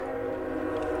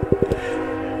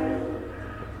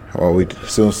Well, as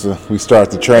soon as we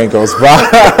start, the train goes by.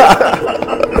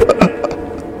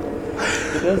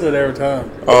 It does it every time.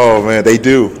 Oh, man, they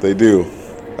do.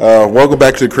 Welcome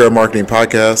back to the Career Marketing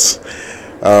Podcast.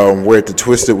 We're at the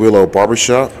Twisted Willow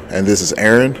Barbershop, and this is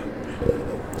Aaron.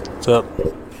 What's up?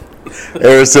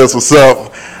 Aaron says, what's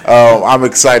up? I'm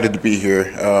excited to be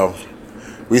here.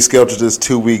 We scheduled this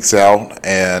 2 weeks out,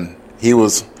 and he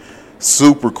was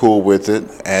super cool with it,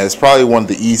 and it's probably one of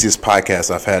the easiest podcasts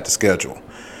I've had to schedule.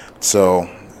 So,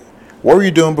 what were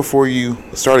you doing before you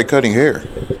started cutting hair?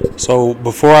 So,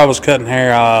 before I was cutting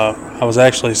hair, I was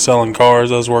actually selling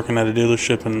cars. I was working at a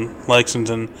dealership in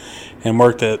Lexington and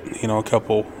worked at, a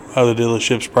couple other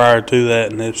dealerships prior to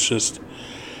that, and it's just,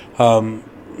 I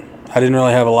didn't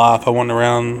really have a life. I wasn't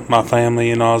around my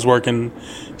family. I was working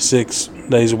 6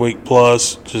 days a week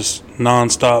plus, just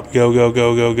nonstop,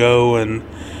 go, and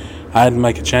I had to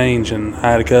make a change. And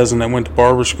I had a cousin that went to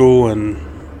barber school, and,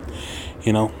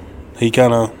 he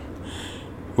kind of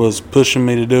was pushing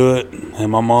me to do it.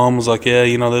 And my mom was like, yeah,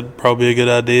 that'd probably be a good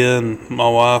idea. And my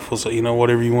wife was like,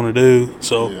 whatever you want to do.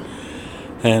 So, yeah.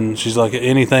 And she's like,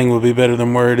 anything would be better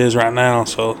than where it is right now.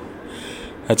 So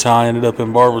that's how I ended up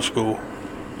in barber school.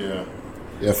 Yeah,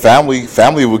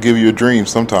 family will give you a dream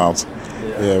sometimes.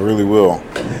 Yeah, it really will.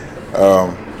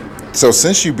 So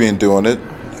since you've been doing it,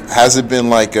 has it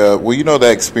been like, that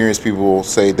experience people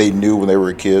say they knew when they were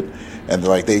a kid and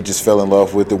like they just fell in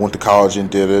love with it, went to college and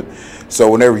did it.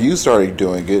 So whenever you started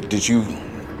doing it, did you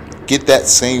get that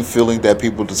same feeling that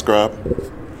people describe?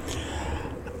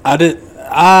 I did.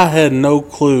 I had no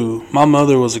clue. My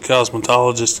mother was a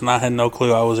cosmetologist, and I had no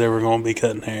clue I was ever going to be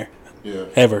cutting hair. Yeah.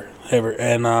 Ever.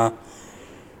 And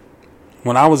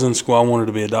when I was in school, I wanted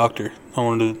to be a doctor. I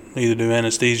wanted to either do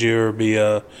anesthesia or be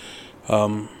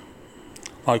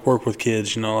work with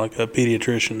kids, like a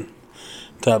pediatrician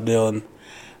type deal. And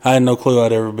I had no clue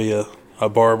I'd ever be a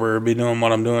barber or be doing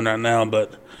what I'm doing right now.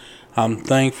 But I'm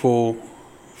thankful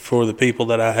for the people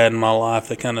that I had in my life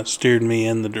that kind of steered me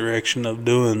in the direction of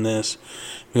doing this,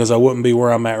 because I wouldn't be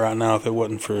where I'm at right now if it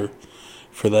wasn't for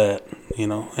that,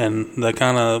 and the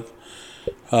kind of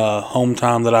home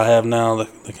time that I have now,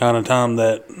 the kind of time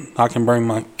that I can bring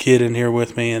my kid in here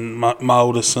with me and my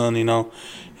oldest son, and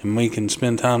we can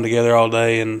spend time together all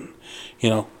day. And,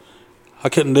 I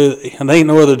couldn't do it. And there ain't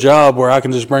no other job where I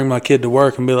can just bring my kid to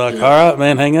work and be like, all right,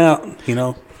 man, hang out,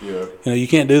 Yeah. You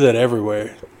can't do that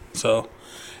everywhere. So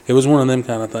it was one of them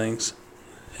kind of things.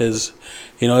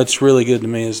 It's really good to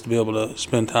me is to be able to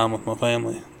spend time with my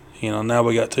family. Now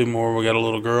we got 2 more. We got a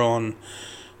little girl, and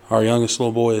our youngest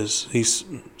little boy he's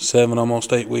 7,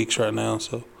 almost 8 weeks right now.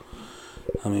 So,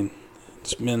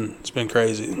 it's been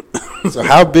crazy. So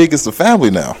how big is the family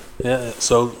now? Yeah.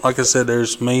 So like I said,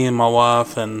 there's me and my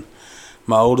wife and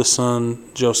my oldest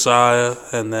son Josiah,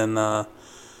 and then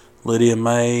Lydia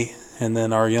May, and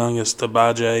then our youngest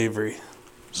Abijah Avery.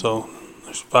 So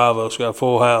there's 5 of us. We got a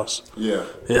full house. Yeah.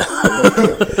 Yeah.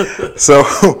 So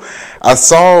I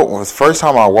saw, the first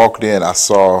time I walked in, I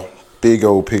saw a big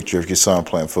old picture of your son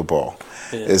playing football.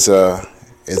 Yeah.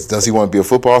 Does he want to be a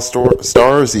football star,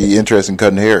 or is he interested in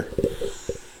cutting hair?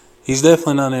 He's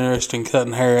definitely not interested in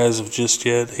cutting hair as of just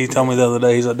yet. He told me the other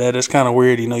day, he's like, Dad, it's kind of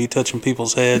weird, you touching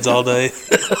people's heads all day.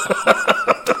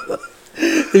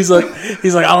 He's like,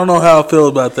 I don't know how I feel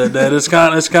about that, Dad. It's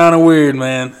kind of weird,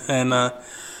 man. And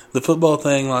the football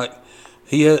thing, like,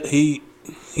 he's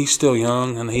still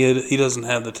young, and he doesn't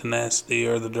have the tenacity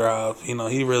or the drive. He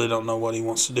really don't know what he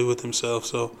wants to do with himself.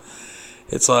 So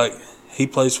it's like he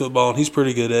plays football, and he's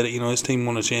pretty good at it. His team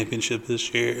won a championship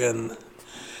this year, and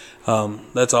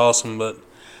that's awesome. But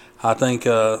I think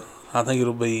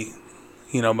it'll be,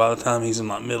 by the time he's in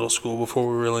like middle school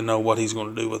before we really know what he's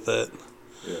going to do with that.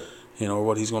 Yeah. Or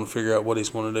what he's going to figure out what he's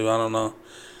going to do. I don't know.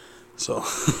 So.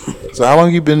 So how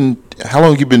long you been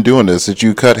doing this? Did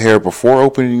you cut hair before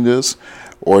opening this,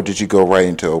 or did you go right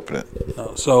into open it?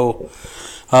 So,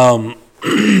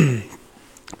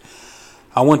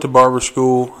 I went to barber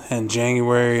school in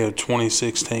January of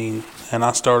 2016, and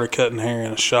I started cutting hair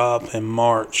in a shop in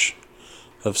March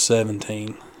of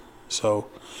 17. So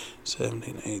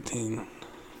 17, 18,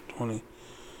 20.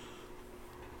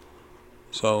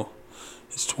 So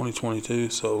it's 2022.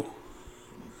 So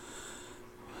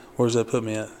where's that put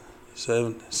me at?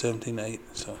 17, 8.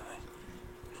 So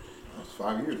that's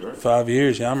 5 years, right? 5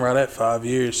 years. Yeah, I'm right at 5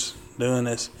 years doing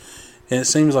this. And it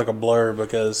seems like a blur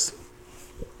because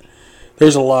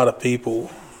there's a lot of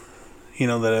people,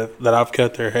 that I've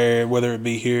cut their hair, whether it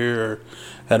be here or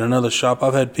at another shop.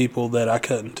 I've had people that I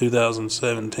cut in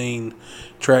 2017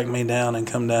 track me down and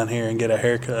come down here and get a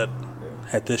haircut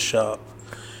at this shop.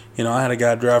 You know, I had a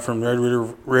guy drive from Red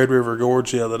River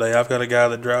Gorge the other day. I've got a guy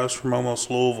that drives from almost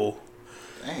Louisville.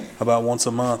 Dang. About once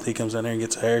a month, he comes in here and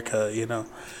gets a haircut, you know.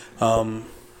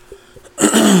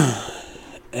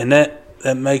 And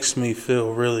that makes me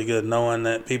feel really good knowing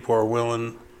that people are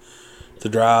willing to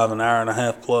drive an hour and a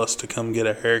half plus to come get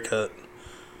a haircut.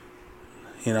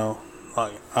 You know,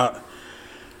 like I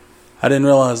didn't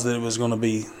realize that it was going to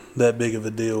be that big of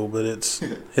a deal, but it's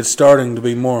starting to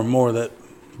be more and more that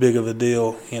big of a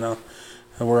deal, you know,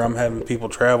 where I'm having people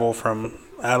travel from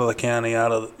out of the county,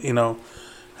 out of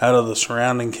the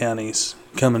surrounding counties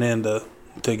coming in to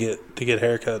get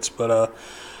haircuts. But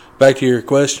back to your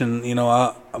question, you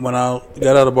know, when I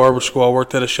got out of barber school, I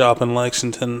worked at a shop in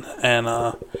Lexington,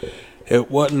 and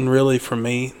it wasn't really for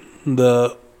me.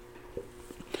 The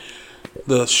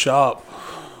shop,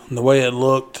 the way it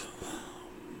looked,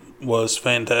 was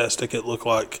fantastic. It looked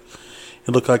like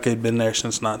they'd been there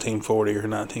since 1940 or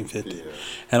 1950, yeah.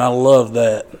 And I love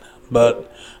that.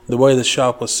 But the way the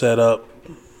shop was set up,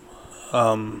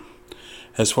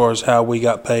 as far as how we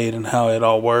got paid and how it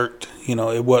all worked, you know,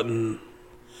 it wasn't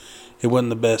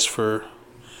the best for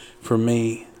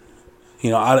me.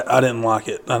 You know, I didn't like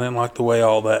it. I didn't like the way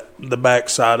the back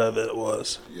side of it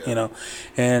was, yeah. You know.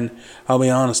 And I'll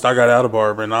be honest, I got out of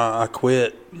barbering. I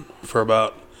quit for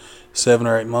about 7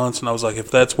 or 8 months, and I was like, if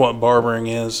that's what barbering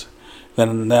is,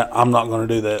 then I'm not going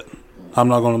to do that. I'm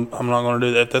not going to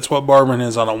do that. If that's what barbering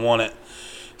is, I don't want it.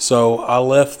 So I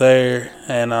left there,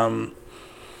 and I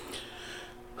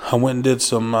went and did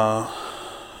some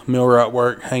millwright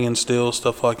work, hanging steel,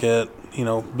 stuff like that. You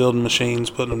know, building machines,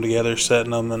 putting them together,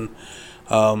 setting them. And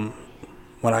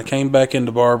when I came back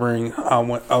into barbering, I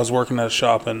was working at a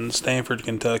shop in Stanford,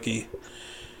 Kentucky,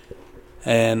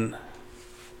 and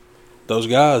those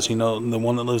guys, you know, the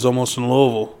one that lives almost in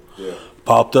Louisville, yeah,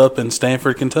 popped up in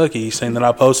Stanford, Kentucky, saying that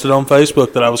I posted on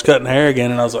Facebook that I was cutting hair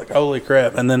again, and I was like, holy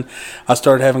crap. And then I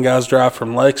started having guys drive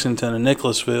from Lexington and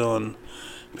Nicholasville, and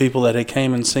people that had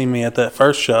came and seen me at that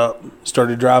first shop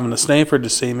started driving to Stanford to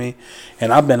see me,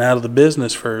 and I've been out of the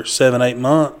business for 7-8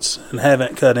 months and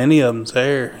haven't cut any of them's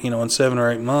hair, you know, in 7 or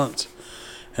 8 months.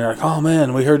 And they're like, oh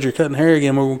man, we heard you're cutting hair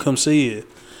again, we're going to come see you,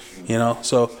 you know.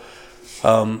 So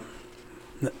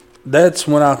that's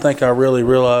when I think I really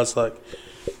realized, like,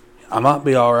 I might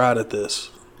be all right at this.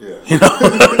 Yeah. You know,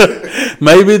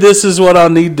 maybe this is what I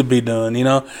need to be doing, you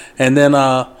know. And then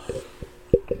the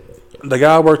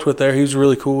guy I worked with there, he was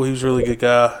really cool. He was a really good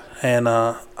guy. And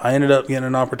I ended up getting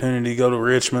an opportunity to go to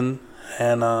Richmond.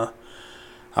 And I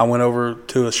went over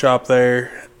to a shop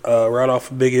there right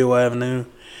off of Big Hill Avenue.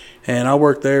 And I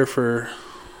worked there for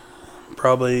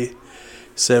probably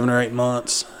 7 or 8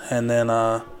 months. And then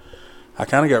I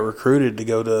kind of got recruited to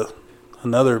go to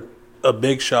a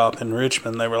big shop in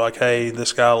Richmond. They were like, hey,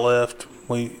 this guy left.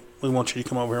 We want you to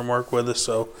come over here and work with us.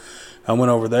 So I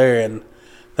went over there, and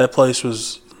that place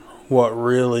was what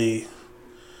really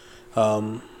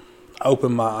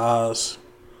opened my eyes,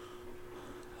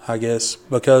 I guess,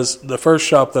 because the first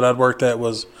shop that I'd worked at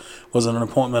was an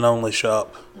appointment-only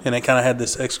shop, and it kind of had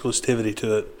this exclusivity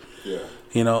to it. Yeah.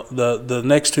 You know, the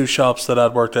next 2 shops that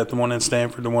I'd worked at, the one in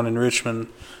Stanford, the one in Richmond,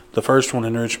 the first one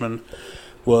in Richmond,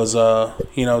 was,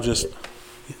 you know, just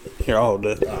here, I'll hold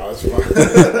it. Oh, that's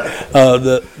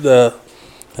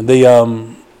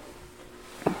fine.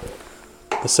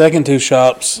 The second 2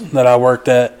 shops that I worked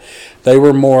at, they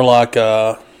were more like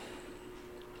they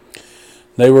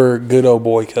were good old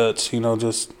boy cuts, you know,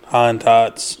 just high and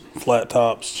tights, flat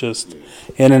tops, just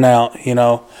in and out, you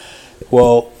know.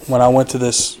 Well, when I went to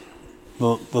the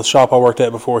shop I worked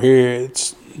at before here,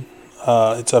 it's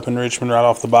up in Richmond, right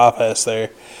off the bypass there.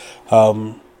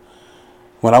 When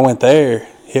I went there,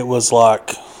 it was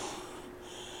like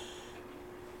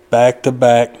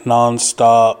back-to-back,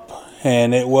 nonstop,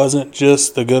 and it wasn't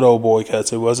just the good old boy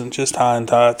cuts. It wasn't just high and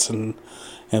tights and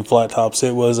flat tops.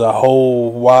 It was a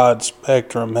whole wide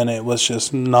spectrum, and it was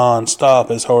just nonstop,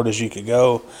 as hard as you could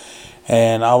go.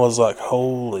 And I was like,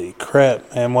 holy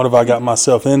crap, man, what have I got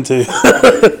myself into?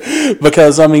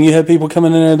 Because, I mean, you had people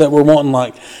coming in there that were wanting,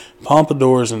 like,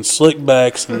 pompadours and slick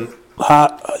backs and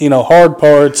hard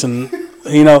parts, and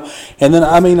and then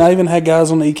I even had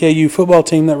guys on the EKU football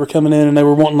team that were coming in and they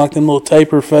were wanting like them little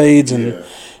taper fades, and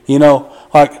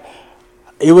like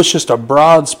it was just a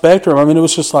broad spectrum. I mean, it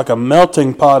was just like a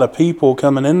melting pot of people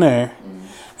coming in there,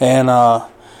 and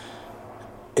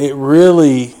it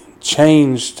really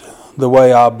changed the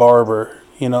way I barber.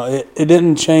 It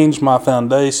didn't change my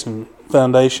foundation,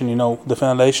 the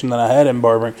foundation that I had in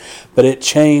barbering, but it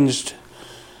changed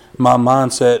my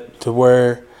mindset to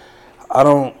where I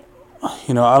don't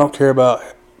care about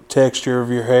texture of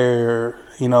your hair,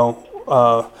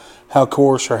 how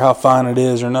coarse or how fine it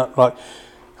is or not. Like,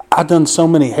 I've done so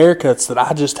many haircuts that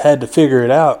I just had to figure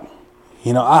it out.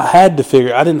 I had to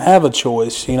figure. I didn't have a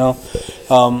choice.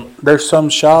 There's some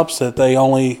shops that they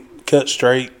only cut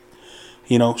straight,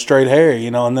 straight hair.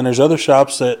 And then there's other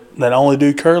shops that only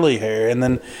do curly hair. And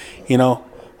then,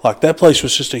 like that place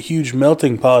was just a huge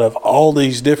melting pot of all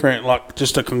these different, like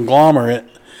just a conglomerate,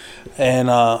 and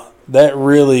that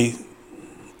really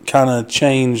kind of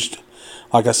changed,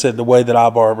 like I said, the way that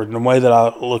I barbered and the way that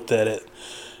I looked at it.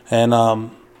 And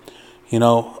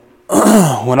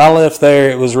when I left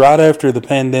there, it was right after the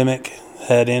pandemic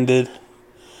had ended.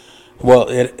 Well,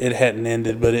 it hadn't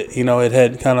ended, but it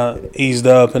had kind of eased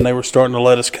up, and they were starting to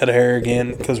let us cut hair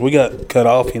again because we got cut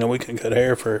off. We couldn't cut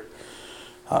hair for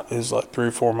it was like 3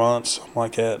 or 4 months, something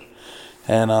like that.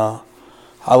 And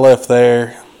I left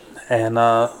there, and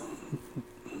to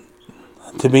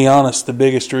be honest, the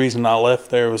biggest reason I left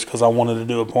there was because I wanted to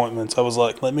do appointments. I was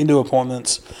like, let me do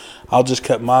appointments. I'll just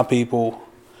cut my people.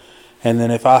 And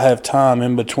then if I have time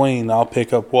in between, I'll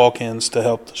pick up walk-ins to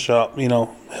help the shop,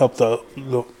 help the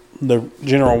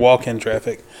general walk-in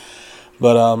traffic.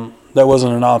 But that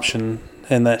wasn't an option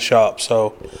in that shop.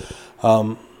 So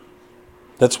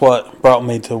that's what brought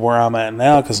me to where I'm at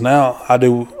now, because now I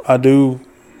do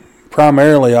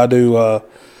primarily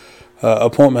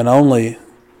appointment only,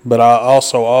 but I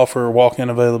also offer walk-in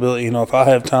availability. If I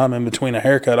have time in between a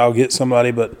haircut, I'll get somebody,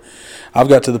 but I've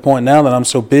got to the point now that I'm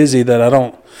so busy that I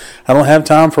don't have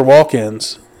time for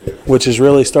walk-ins, which has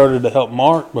really started to help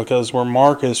Mark, because where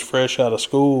Mark is fresh out of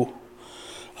school,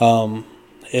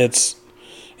 it's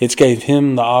gave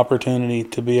him the opportunity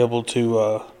to be able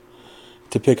to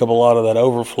pick up a lot of that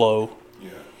overflow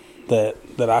that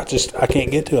I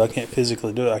can't get to. I can't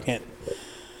physically do it.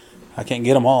 I can't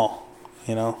get them all,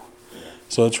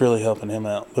 So it's really helping him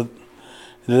out. But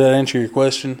did that answer your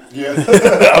question? Yeah.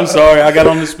 I'm sorry, I got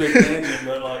on this big tangent,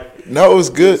 but no, it was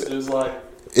good. It was like,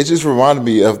 it just reminded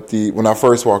me of when I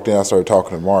first walked in. I started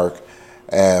talking to Mark,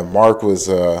 and Mark was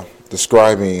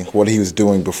describing what he was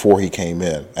doing before he came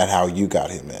in and how you got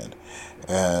him in.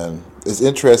 And it's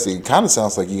interesting. It kind of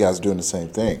sounds like you guys are doing the same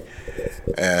thing.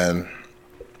 And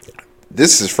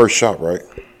this is his first shop, right?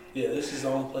 Yeah, this is the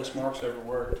only place Mark's ever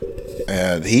worked.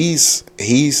 And he's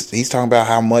talking about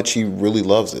how much he really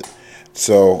loves it.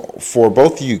 So for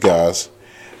both of you guys,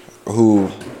 who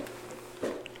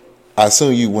I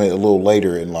assume you went a little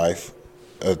later in life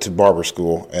to barber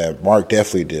school, and Mark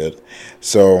definitely did.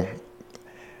 So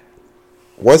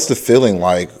what's the feeling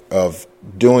like of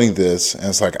doing this? And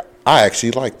it's like, I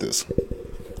actually like this.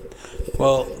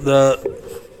 Well,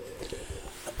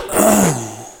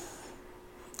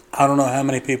 I don't know how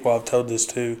many people I've told this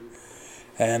to,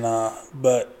 and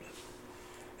but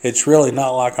it's really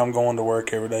not like I'm going to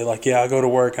work every day. Like, yeah, I go to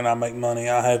work and I make money.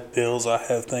 I have bills. I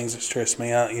have things that stress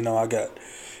me out. I got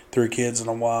 3 kids and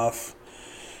a wife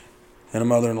and a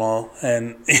mother-in-law,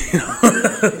 and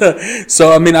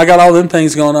so I mean, I got all them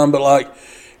things going on. But like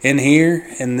in here,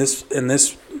 in this,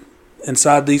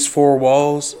 inside these 4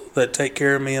 walls that take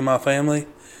care of me and my family,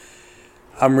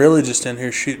 I'm really just in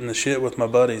here shooting the shit with my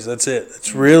buddies. That's it.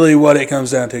 That's really what it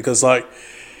comes down to. Because, like,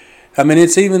 I mean,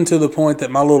 it's even to the point that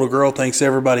my little girl thinks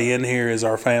everybody in here is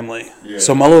our family. Yeah.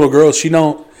 So my little girl,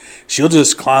 she'll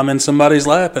just climb in somebody's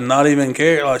lap and not even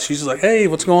care. Like, she's just like, hey,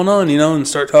 what's going on, and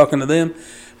start talking to them.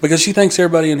 Because she thinks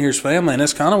everybody in here is family. And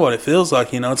that's kind of what it feels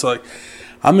like, It's like,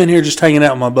 I'm in here just hanging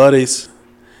out with my buddies.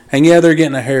 And, yeah, they're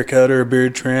getting a haircut or a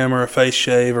beard trim or a face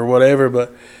shave or whatever,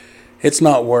 but it's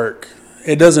not work.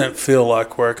 It doesn't feel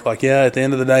like work. Like, yeah, at the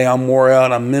end of the day, I'm wore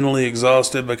out. I'm mentally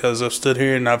exhausted because I've stood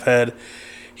here and I've had,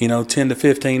 10 to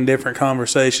 15 different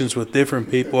conversations with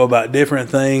different people about different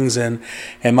things, and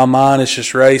my mind is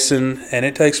just racing, and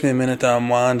it takes me a minute to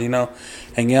unwind,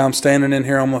 And, yeah, I'm standing in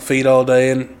here on my feet all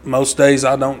day, and most days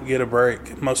I don't get a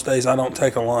break. Most days I don't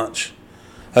take a lunch.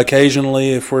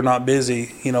 Occasionally, if we're not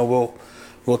busy, we'll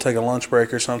take a lunch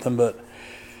break or something, but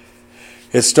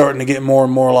it's starting to get more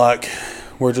and more like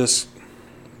we're just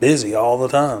busy all the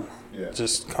time. Yeah.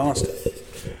 Just constant.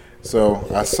 So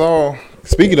I saw,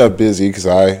 speaking of busy, because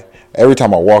every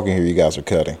time I walk in here, you guys are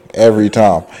cutting. Every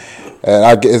time. And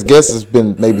I guess it's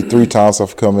been maybe 3 times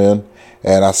I've come in,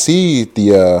 and I see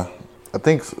I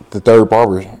think the 3rd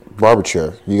barber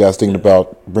chair. You guys thinking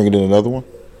about bringing in another one?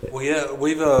 Well, yeah,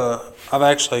 I've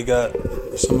actually got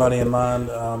somebody in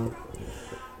mind,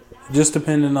 just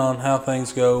depending on how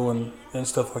things go and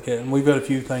stuff like that. And we've got a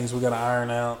few things we got to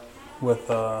iron out with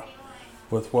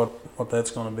what that's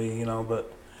going to be,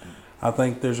 But I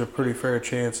think there's a pretty fair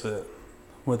chance that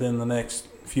within the next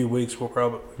few weeks we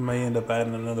may end up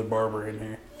adding another barber in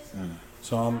here.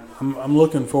 So I'm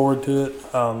looking forward to it.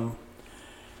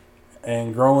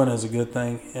 and growing is a good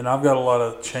thing. And I've got a lot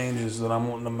of changes that I'm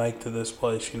wanting to make to this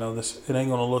place. You know, this it ain't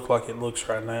going to look like it looks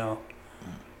right now.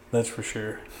 That's for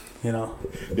sure. You know.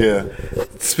 Yeah.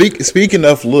 Speaking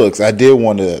of looks, I did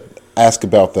want to ask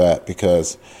about that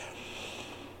because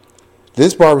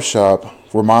this barbershop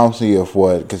reminds me of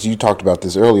because you talked about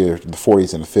this earlier, the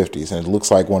 40s and the 50s, and it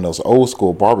looks like one of those old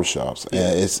school barbershops.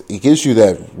 Yeah. And it gives you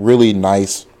that really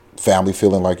nice family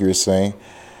feeling, like you were saying,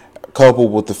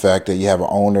 coupled with the fact that you have an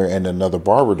owner and another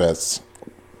barber that's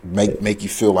make you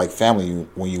feel like family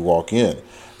when you walk in.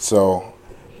 So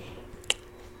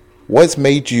what's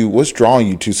drawing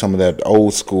you to some of that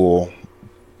old school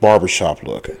barbershop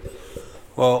look?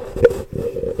 Well,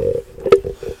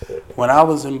 when I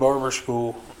was in barber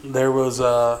school, there was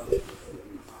a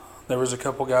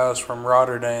couple guys from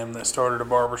Rotterdam that started a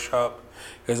barbershop.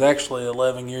 It was actually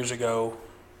 11 years ago,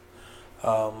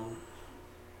 like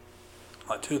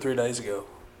 2 or 3 days ago.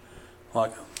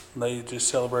 Like they just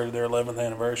celebrated their 11th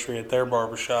anniversary at their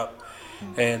barbershop.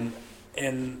 And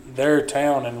in their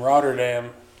town in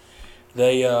Rotterdam,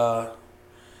 they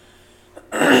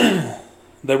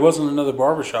there wasn't another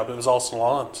barbershop. It was all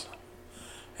salons.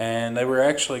 And they were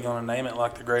actually going to name it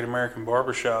like the Great American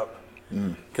Barbershop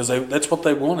because that's what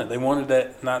they wanted. They wanted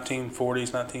that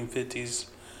 1940s, 1950s,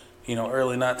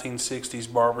 early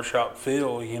 1960s barbershop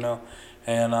feel,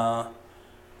 And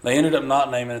they ended up not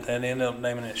naming it that. They ended up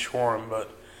naming it Schwarm. But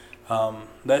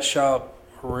that shop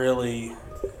really,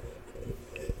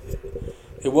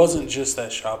 it wasn't just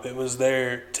that shop. It was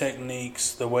their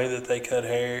techniques, the way that they cut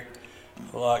hair,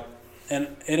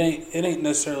 and it ain't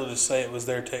necessarily to say it was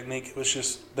their technique. It was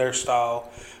just their style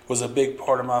was a big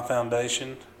part of my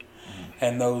foundation,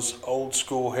 and those old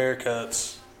school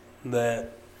haircuts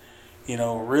that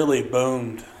really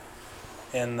boomed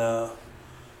in the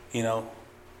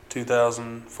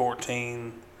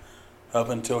 2014 up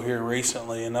until here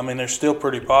recently. And I mean they're still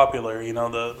pretty popular.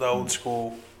 The old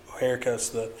school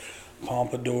haircuts, the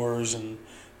pompadours and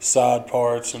side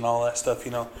parts and all that stuff.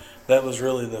 That was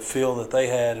really the feel that they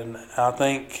had. And I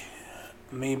think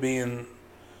me being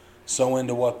so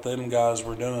into what them guys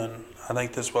were doing, I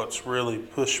think that's what's really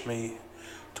pushed me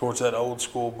towards that old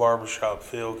school barbershop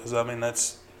feel. Because, I mean,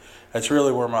 that's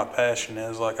really where my passion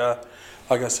is. Like I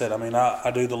said, I mean,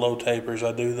 I do the low tapers.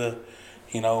 I do the,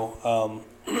 the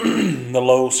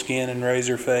low skin and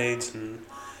razor fades. And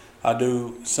I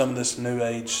do some of this new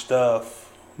age stuff.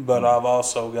 But I've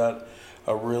also got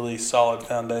a really solid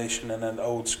foundation and an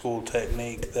old school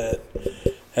technique that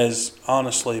has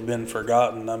honestly been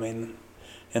forgotten. I mean,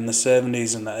 in the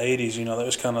 70s and the 80s, that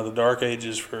was kind of the dark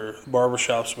ages for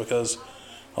barbershops because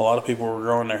a lot of people were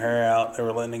growing their hair out. They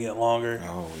were letting it get longer.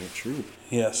 Oh, yeah, true.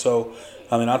 Yeah, so,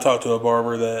 I mean, I talked to a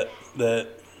barber that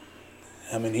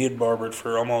he had barbered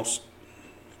for almost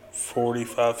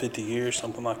 45, 50 years,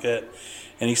 something like that.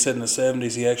 And he said in the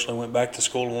 70s he actually went back to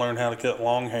school to learn how to cut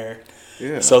long hair.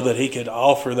 Yeah. So that he could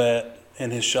offer that in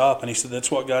his shop. And he said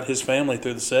that's what got his family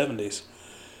through the 70s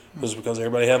was because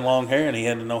everybody had long hair and he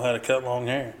had to know how to cut long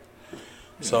hair. Yeah.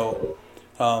 So,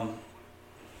 but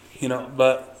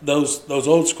those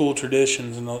old school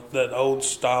traditions and that old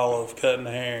style of cutting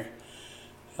hair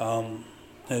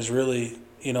has really,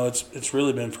 it's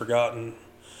really been forgotten,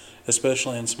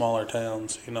 especially in smaller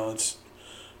towns.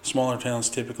 Smaller towns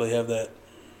typically have that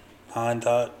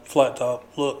flat top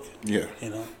look. Yeah.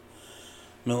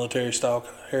 Military style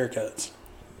haircuts.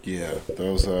 Yeah,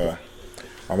 those.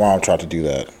 My mom tried to do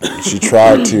that. She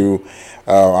tried to.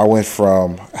 I went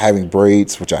from having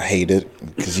braids, which I hated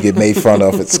because you get made fun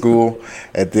of at school,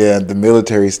 and then the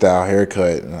military style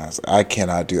haircut. And I was like, I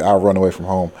cannot do. I'll run away from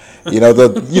home.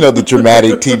 The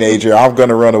dramatic teenager. I'm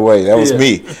gonna run away. That was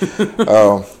me.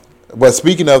 But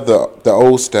speaking of the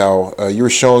old style, you were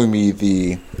showing me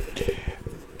the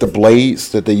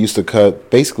blades that they used to cut,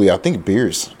 basically, I think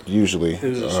beers usually.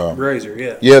 It was a razor,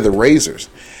 yeah. Yeah, the razors,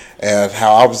 and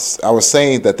how I was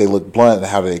saying that they look blunt and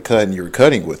how they cut, and you were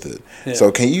cutting with it. Yeah.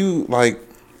 So can you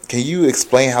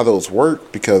explain how those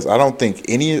work? Because I don't think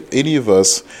any of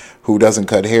us who doesn't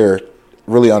cut hair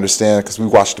really understand because we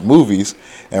watch the movies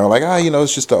and we're like,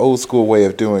 it's just the old school way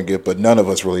of doing it, but none of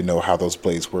us really know how those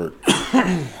blades work.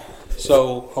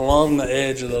 So along the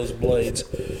edge of those blades,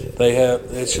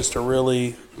 it's just a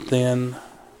really thin.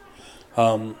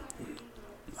 I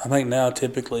think now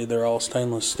typically they're all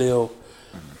stainless steel,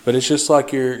 but it's just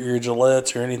like your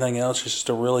Gillettes or anything else. It's just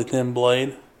a really thin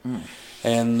blade.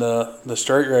 And the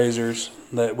straight razors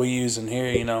that we use in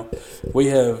here, we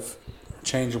have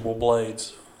changeable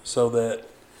blades so that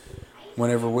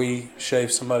whenever we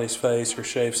shave somebody's face or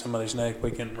shave somebody's neck,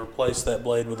 we can replace that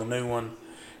blade with a new one.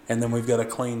 And then we've got a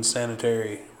clean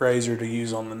sanitary razor to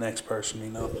use on the next person,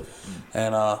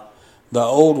 And the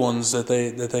old ones that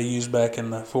they used back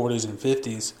in the 40s and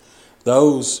 50s,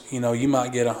 those, you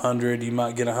might get 100, you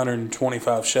might get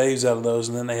 125 shaves out of those,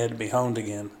 and then they had to be honed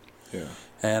again. Yeah.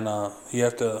 And you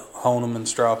have to hone them and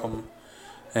strop them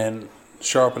and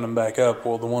sharpen them back up.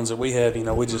 Well, the ones that we have,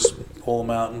 we just pull them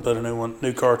out and put a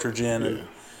new cartridge in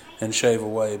and shave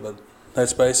away. But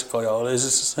that's basically all it is.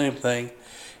 It's the same thing.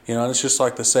 It's just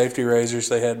like the safety razors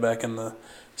they had back in the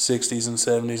 60s and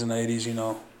 70s and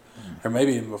 80s, or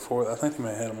maybe even before. I think they may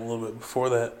have had them a little bit before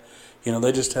that.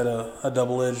 They just had a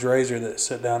double-edged razor that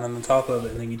set down on the top of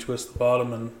it, and then you twist the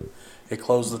bottom and it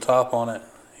closed the top on it.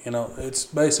 It's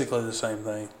basically the same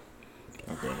thing.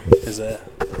 Okay. Is that?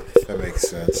 That makes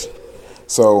sense.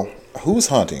 So, who's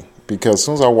hunting? Because as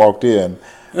soon as I walked in,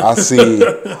 I see,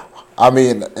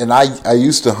 and I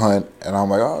used to hunt, and I'm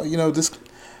like, oh,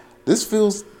 this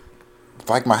feels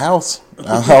like my house.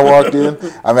 I walked in.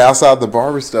 Outside the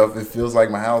barber stuff, it feels like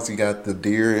my house. You got the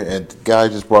deer, and the guy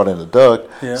just brought in a duck.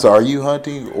 Yeah. So, are you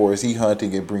hunting, or is he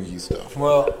hunting and bringing you stuff?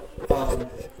 Well,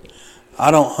 I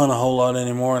don't hunt a whole lot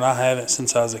anymore, and I haven't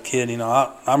since I was a kid.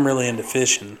 I'm really into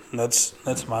fishing. That's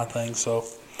my thing. So,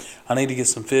 I need to get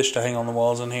some fish to hang on the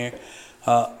walls in here.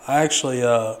 I actually,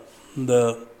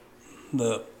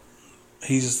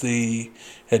 he's the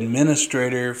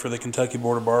administrator for the Kentucky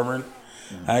Board of Barbering.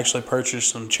 I actually purchased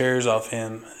some chairs off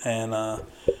him, and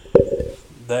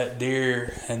that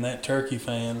deer and that turkey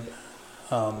fan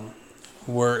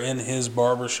were in his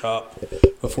barber shop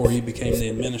before he became the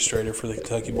administrator for the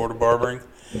Kentucky Board of Barbering.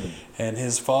 And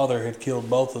his father had killed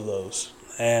both of those.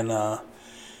 And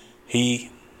he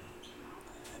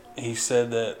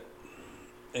said that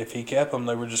if he kept them,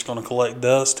 they were just going to collect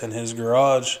dust in his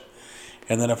garage.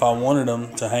 And then if I wanted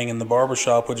them to hang in the barber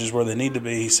shop, which is where they need to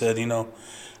be, he said,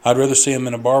 I'd rather see them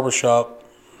in a barber shop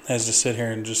as to sit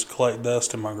here and just collect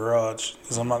dust in my garage,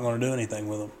 because I'm not going to do anything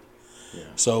with them. Yeah.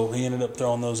 So he ended up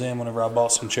throwing those in whenever I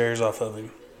bought some chairs off of him.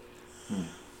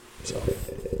 So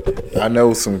I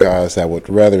know some guys that would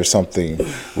rather something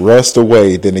rust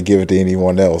away than to give it to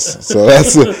anyone else. So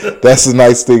that's a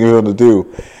nice thing for him to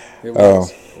do. It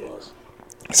was.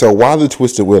 So why the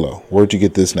Twisted Willow? Where'd you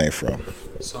get this name from?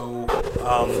 So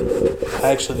I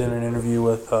actually did an interview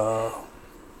with, I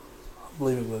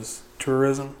believe it was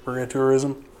Berea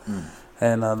Tourism,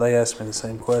 and they asked me the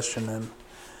same question.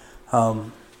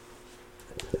 And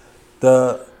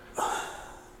the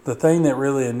thing that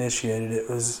really initiated it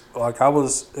was, like, I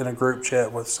was in a group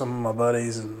chat with some of my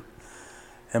buddies and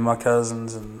my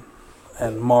cousins and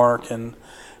Mark, and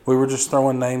we were just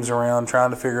throwing names around, trying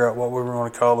to figure out what we were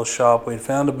going to call the shop. We had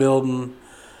found a building.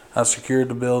 I secured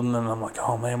the building, and I'm like,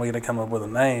 oh man, we got to come up with a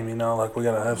name, like we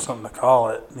got to have something to call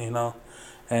it,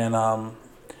 And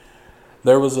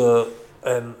there was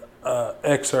an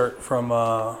excerpt from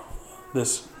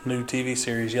this new TV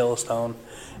series, Yellowstone,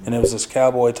 and it was this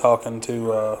cowboy talking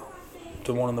to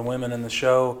one of the women in the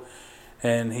show,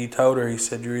 and he told her, he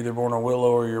said, you're either born a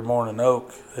willow or you're born an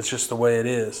oak. It's just the way it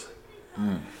is.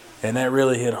 And that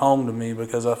really hit home to me,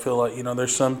 because I feel like,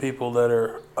 there's some people that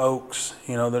are oaks,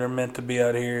 that are meant to be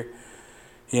out here.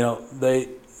 They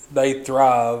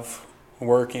thrive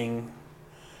working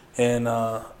in,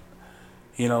 hard,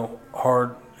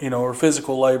 or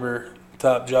physical labor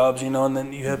type jobs, and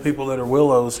then you have people that are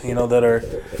willows, that are,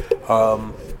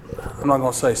 I'm not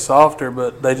going to say softer,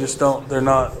 but they just they're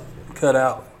not cut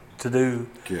out to do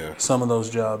some of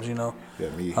those jobs, Yeah,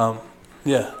 me.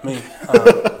 Me.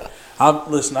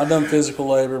 I've done physical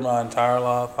labor my entire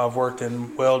life. I've worked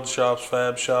in weld shops,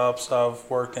 fab shops. I've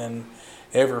worked in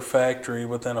every factory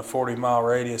within a 40-mile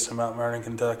radius of Mount Vernon,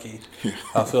 Kentucky.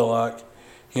 I feel like,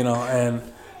 and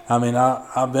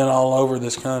I've been all over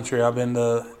this country. I've been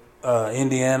to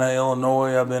Indiana,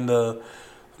 Illinois. I've been to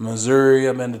Missouri.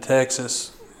 I've been to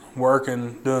Texas,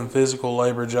 working, doing physical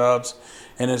labor jobs.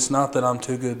 And it's not that I'm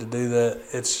too good to do that.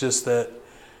 It's just that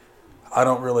I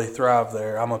don't really thrive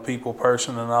there. I'm a people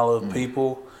person, and I love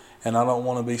people, and I don't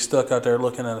want to be stuck out there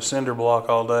looking at a cinder block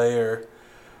all day or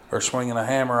swinging a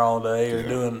hammer all day or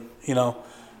doing,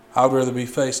 I'd rather be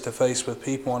face to face with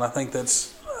people, and I think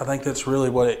that's really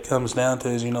what it comes down to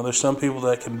is, there's some people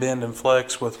that can bend and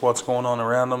flex with what's going on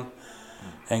around them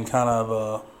and kind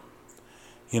of,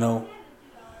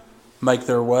 make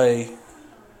their way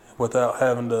without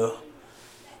having to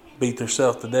beat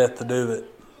themselves to death to do it.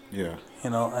 Yeah.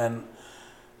 And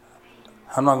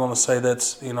I'm not going to say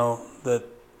that's,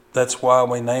 that's why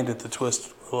we named it the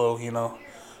Twisted Willow,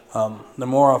 The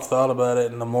more I've thought about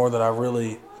it, and the more that I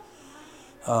really,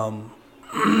 I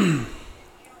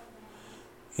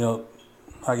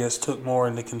guess took more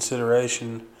into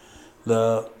consideration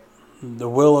the the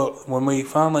Willow, when we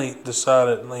finally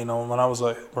decided, when I was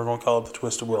like, we're going to call it the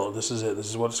Twisted Willow. This is it. This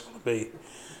is what it's going to be.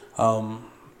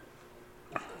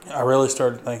 I really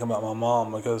started thinking about my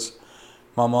mom, because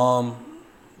my mom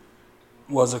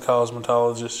was a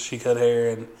cosmetologist. She cut hair,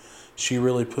 and she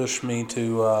really pushed me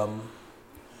to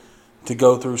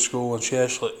go through school. And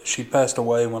she passed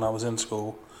away when I was in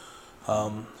school.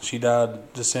 She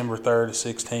died December 3rd of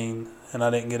 16, and I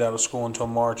didn't get out of school until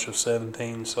March of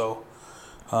 17. So,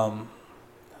 and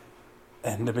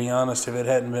to be honest, if it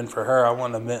hadn't been for her, I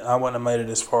wouldn't have made it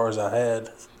as far as I had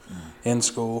in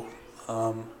school.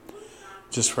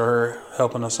 Just for her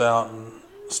helping us out and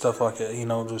stuff like that,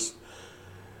 just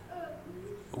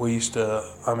we used to.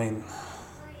 I mean,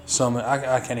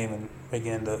 I can't even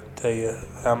begin to tell you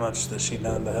how much that she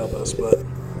done to help us. But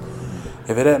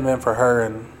if it hadn't been for her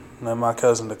and my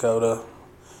cousin Dakota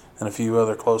and a few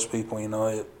other close people,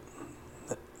 none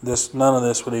of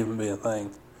this would even be a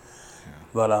thing.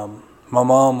 But my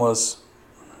mom was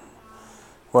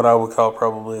what I would call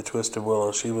probably a Twisted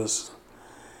Willow. She was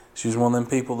one of them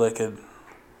people that could,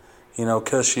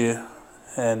 cuss you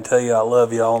and tell you I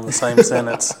love you all in the same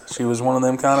sentence. She was one of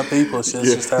them kind of people. It's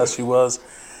just how she was.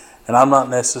 And I'm not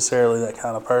necessarily that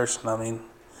kind of person.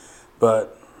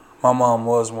 But my mom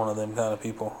was one of them kind of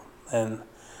people. And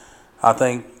I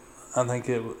think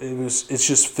it's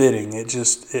just fitting. It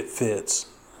fits.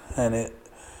 And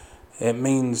it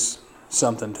means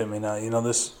something to me now.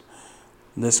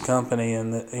 This company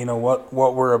and what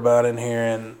we're about in here,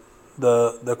 and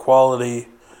the quality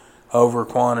over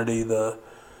quantity,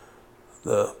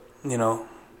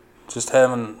 just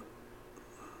having,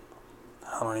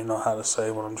 I don't even know how to say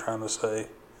what I'm trying to say.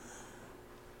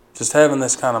 Just having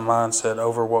this kind of mindset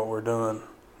over what we're doing,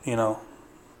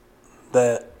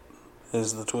 that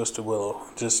is the Twisted Willow.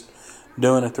 Just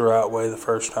doing it the right way the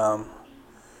first time.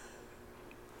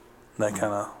 That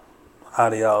kind of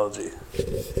ideology.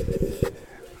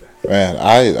 Man,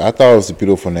 I thought it was a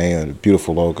beautiful name and a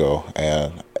beautiful logo,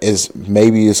 and it's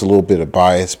a little bit of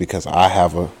bias because I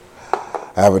have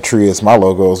a tree as my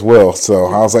logo as well. So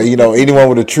I was like, anyone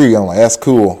with a tree, I'm like, that's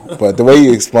cool. But the way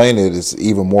you explain it is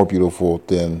even more beautiful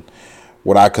than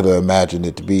what I could have imagined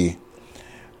it to be.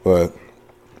 But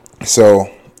so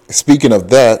speaking of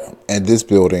that and this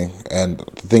building and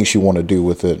the things you want to do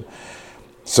with it,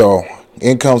 so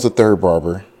in comes the third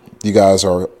barber. You guys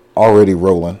are already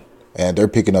rolling, and they're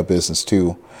picking up business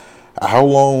too. How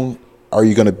long are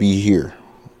you going to be here?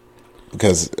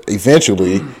 Because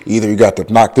eventually, either you got to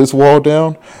knock this wall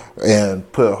down and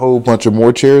put a whole bunch of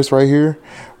more chairs right here,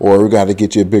 or we got to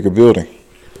get you a bigger building.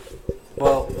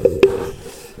 Well,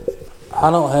 I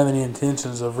don't have any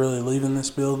intentions of really leaving this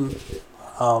building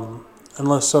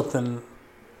unless something,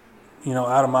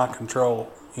 out of my control,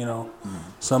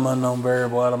 some unknown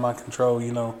variable out of my control,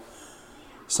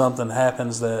 something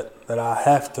happens that I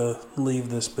have to leave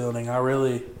this building. I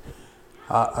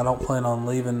don't plan on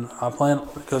leaving.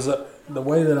 Because the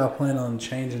way that I plan on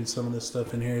changing some of this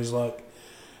stuff in here is like,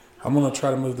 I'm going to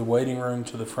try to move the waiting room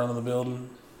to the front of the building.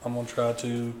 I'm going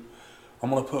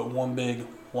to put one big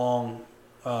long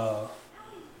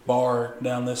bar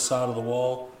down this side of the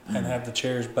wall and have the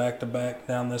chairs back to back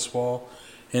down this wall.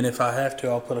 And if I have to,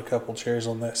 I'll put a couple chairs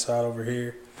on that side over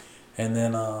here. And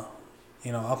then, I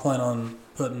plan on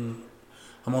I'm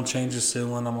going to change the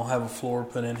ceiling. I'm going to have a floor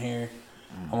put in here.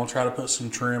 I'm going to try to put some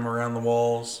trim around the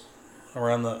walls,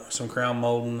 some crown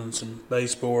molding and some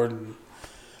baseboard. And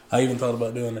I even thought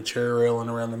about doing a chair railing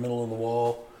around the middle of the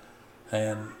wall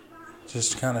and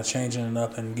just kind of changing it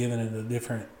up and giving it a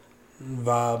different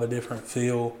vibe, a different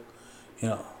feel.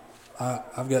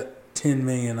 I've got 10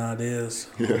 million ideas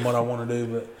on what I want to do,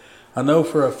 but I know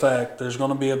for a fact there's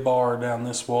going to be a bar down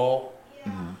this wall.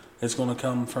 Mm-hmm. It's going to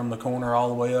come from the corner all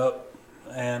the way up,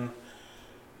 and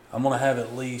I'm going to have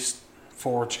at least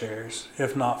 4 chairs,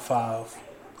 if not 5,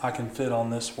 I can fit on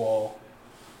this wall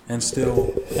and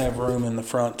still have room in the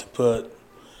front to put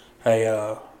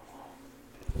a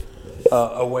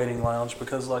waiting lounge,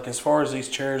 because like as far as these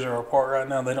chairs are apart right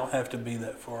now, they don't have to be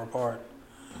that far apart.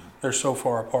 They're so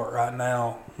far apart right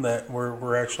now that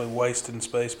we're actually wasting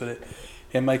space, but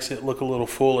it makes it look a little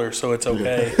fuller, so it's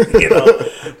okay.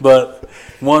 But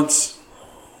once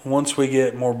we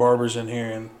get more barbers in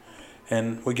here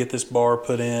and we get this bar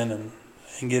put in and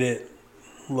get it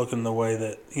looking the way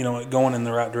that, going in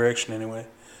the right direction anyway,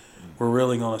 we're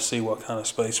really going to see what kind of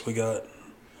space we got.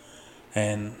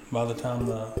 And by the time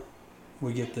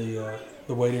we get the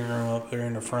waiting room up there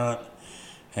in the front,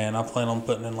 and I plan on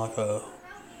putting in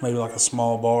maybe a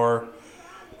small bar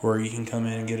where you can come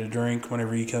in and get a drink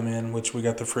whenever you come in, which we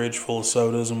got the fridge full of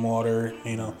sodas and water,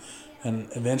 and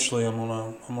eventually I'm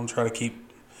gonna try to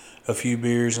keep a few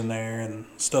beers in there and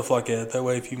stuff like that. That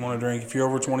way, if you want to drink, if you're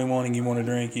over 21 and you want to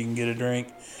drink, you can get a drink,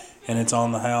 and it's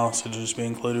on the house. It'll just be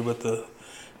included with the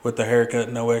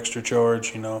haircut, no extra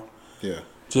charge. Yeah.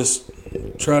 Just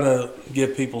try to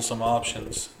give people some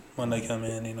options when they come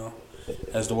in.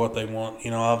 As to what they want.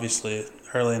 Obviously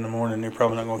early in the morning, they're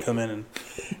probably not going to come in and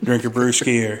drink a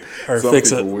brewski or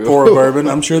pour a bourbon.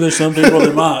 I'm sure there's some people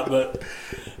that might, but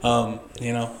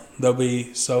there'll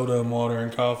be soda and water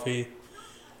and coffee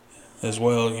as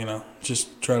well.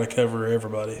 Just try to cover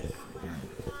everybody.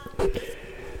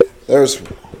 There's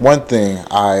one thing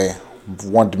I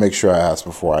wanted to make sure I asked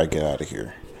before I get out of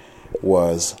here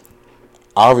was,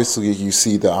 obviously you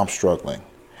see that I'm struggling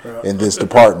in this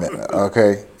department,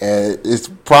 okay? And it's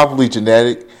probably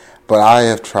genetic, but I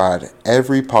have tried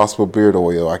every possible beard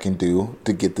oil I can do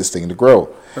to get this thing to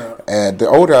grow. And the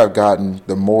older I've gotten,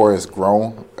 the more it's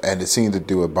grown, and it seems to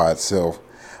do it by itself.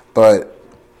 But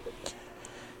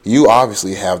you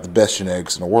obviously have the best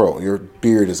genetics in the world. Your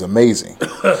beard is amazing.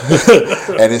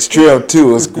 And it's trimmed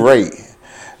too. It's great.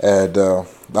 And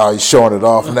he's showing it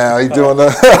off now. He's doing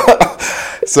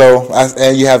that.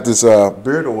 And you have this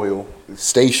beard oil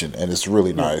station, and it's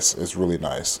really nice. It's really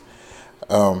nice.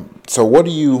 So what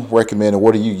do you recommend, and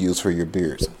what do you use for your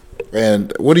beards?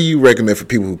 And what do you recommend for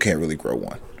people who can't really grow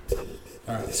one?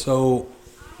 All right. So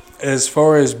as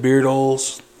far as beard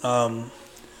oils, I'm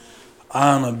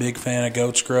a big fan of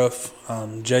Goat Scruff.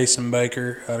 Jason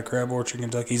Baker out of Crab Orchard,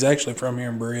 Kentucky. He's actually from here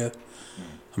in Berea.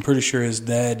 I'm pretty sure his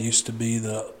dad used to be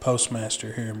the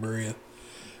postmaster here in Berea.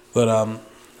 But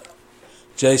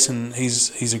Jason,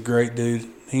 he's a great dude.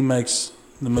 He makes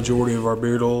the majority of our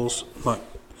beard oils. Like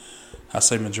I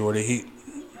say majority, he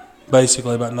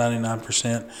basically about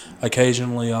 99%.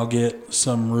 Occasionally I'll get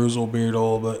some Ruzel beard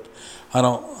oil, but I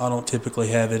don't typically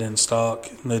have it in stock.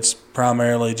 It's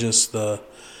primarily just the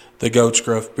Goat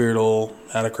Scruff beard oil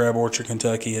out of Crab Orchard,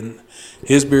 Kentucky, and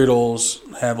his beard oils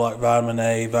have like vitamin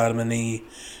A, vitamin E.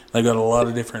 They've got a lot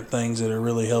of different things that are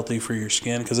really healthy for your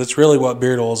skin, because it's really what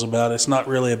beard oil is about. It's not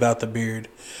really about the beard.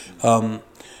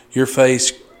 Your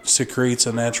face secretes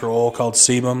a natural oil called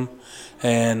sebum,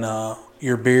 and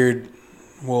your beard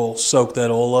will soak that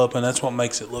oil up, and that's what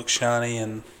makes it look shiny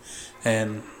and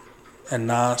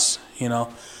nice.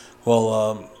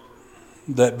 Well,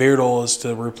 that beard oil is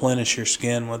to replenish your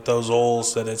skin with those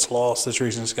oils that it's lost. That's the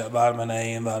reason it's got vitamin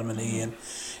A and vitamin E and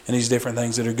these different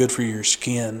things that are good for your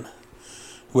skin,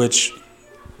 which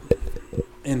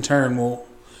in turn will,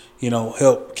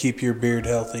 help keep your beard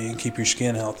healthy and keep your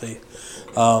skin healthy.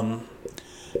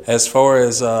 As far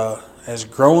as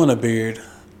growing a beard,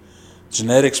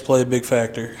 genetics play a big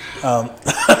factor. Hope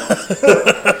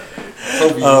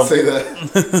you didn't say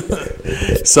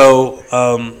that. So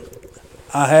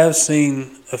I have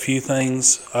seen a few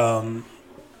things out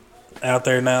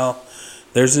there now.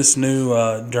 There's this new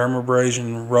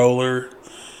dermabrasion roller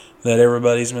that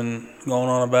everybody's been going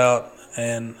on about,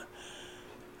 and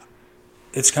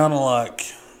it's kind of like,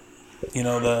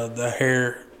 the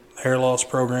hair loss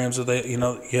programs that they, you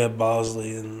have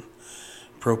Bosley and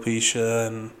Propecia,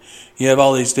 and you have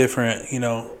all these different,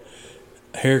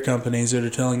 hair companies that are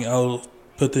telling you, oh,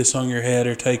 put this on your head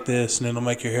or take this and it'll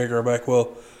make your hair grow back.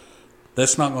 Well,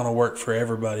 that's not going to work for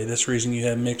everybody. That's the reason you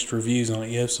have mixed reviews on it.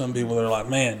 You have some people that are like,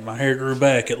 man, my hair grew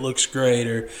back, it looks great,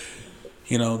 or,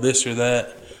 this or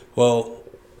that. Well,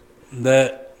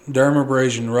 that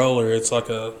dermabrasion roller, it's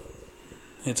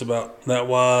about that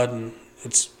wide, and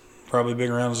it's probably big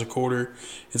around as a quarter.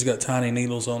 It's got tiny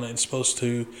needles on it. It's supposed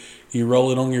to, you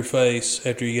roll it on your face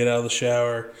after you get out of the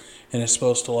shower, and it's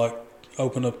supposed to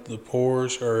open up the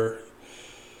pores or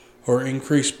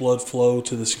increase blood flow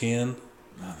to the skin.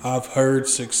 I've heard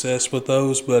success with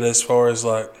those, but as far as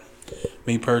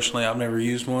me personally, I've never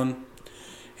used one.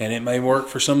 And it may work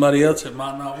for somebody else. It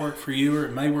might not work for you, or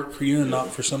it may work for you and not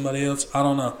for somebody else. I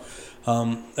don't know.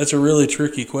 That's a really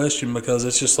tricky question, because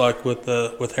it's just like with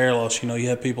hair loss. You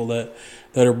have people that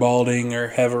are balding or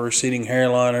have a receding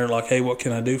hairline, or like, hey, what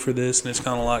can I do for this? And it's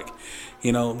kind of like,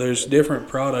 there's different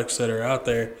products that are out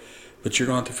there, but you're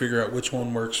going to have to figure out which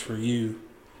one works for you,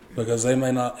 because they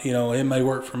may not, it may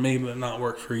work for me but not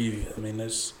work for you. I mean,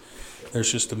 there's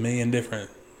just a million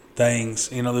different things.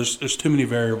 There's too many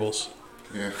variables.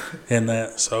 Yeah. In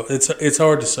that, so it's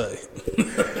hard to say.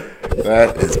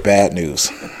 That is bad news.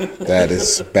 That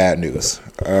is bad news.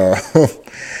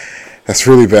 That's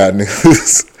really bad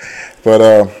news.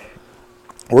 But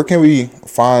where can we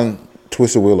find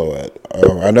Twisted Willow at?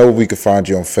 I know we can find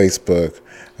you on Facebook.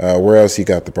 Where else you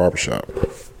got the barbershop?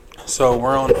 So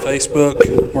we're on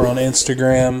Facebook. We're on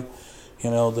Instagram.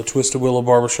 The Twisted Willow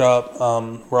Barbershop.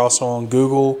 We're also on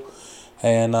Google,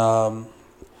 and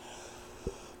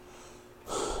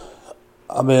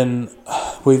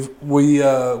We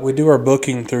do our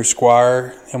booking through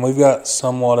Squire, and we've got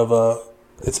somewhat of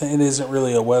it isn't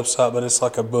really a website, but it's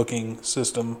like a booking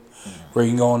system where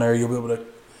you can go on there. You'll be able to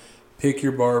pick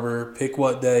your barber, pick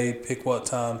what day, pick what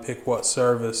time, pick what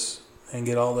service, and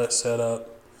get all that set up.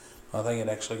 I think it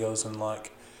actually goes in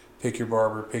like pick your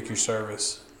barber, pick your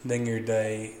service, then your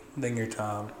day, then your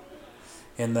time,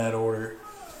 in that order.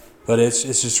 But it's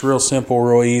just real simple,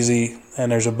 real easy.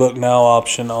 And there's a book now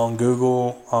option on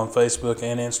Google, on Facebook,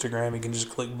 and Instagram. You can just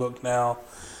click book now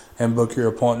and book your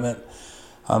appointment.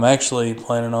 I'm actually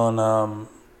planning on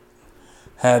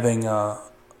having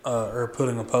or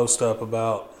putting a post up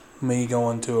about me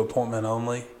going to appointment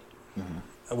only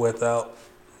without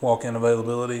walk-in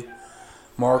availability.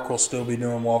 Mark will still be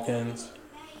doing walk-ins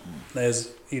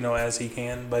as he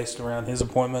can based around his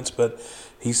appointments, but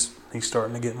he's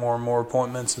starting to get more and more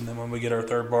appointments. And then when we get our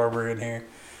third barber in here,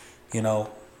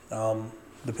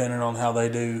 depending on how they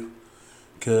do,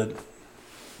 could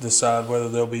decide whether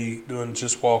they'll be doing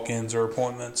just walk-ins or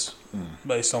appointments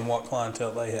based on what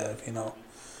clientele they have,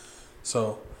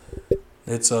 So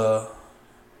it's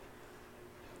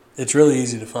really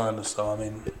easy to find us. So, I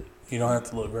mean, you don't have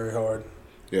to look very hard.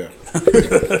 Yeah.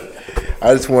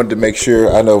 I just wanted to make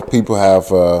sure. I know people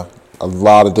have a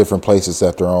lot of different places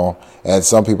that they're on, and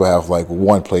some people have like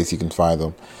one place you can find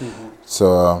them. Mm-hmm.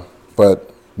 So,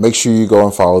 but make sure you go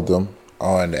and follow them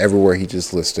on everywhere he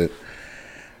just listed.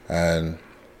 And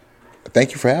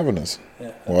thank you for having us.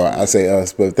 Yeah, well, I say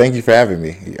us, but thank you for having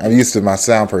me. I'm used to my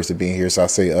sound person being here, so I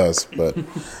say us. But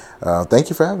thank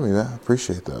you for having me, man. I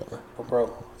appreciate that. No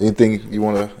problem. Anything you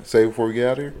want to say before we get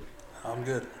out of here? I'm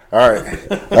good. All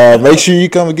right. Make sure you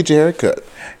come and get your hair cut.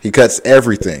 He cuts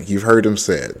everything. You've heard him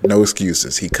say it. No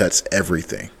excuses. He cuts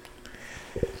everything.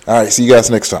 All right. See you guys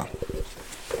next time.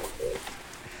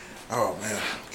 Oh, man.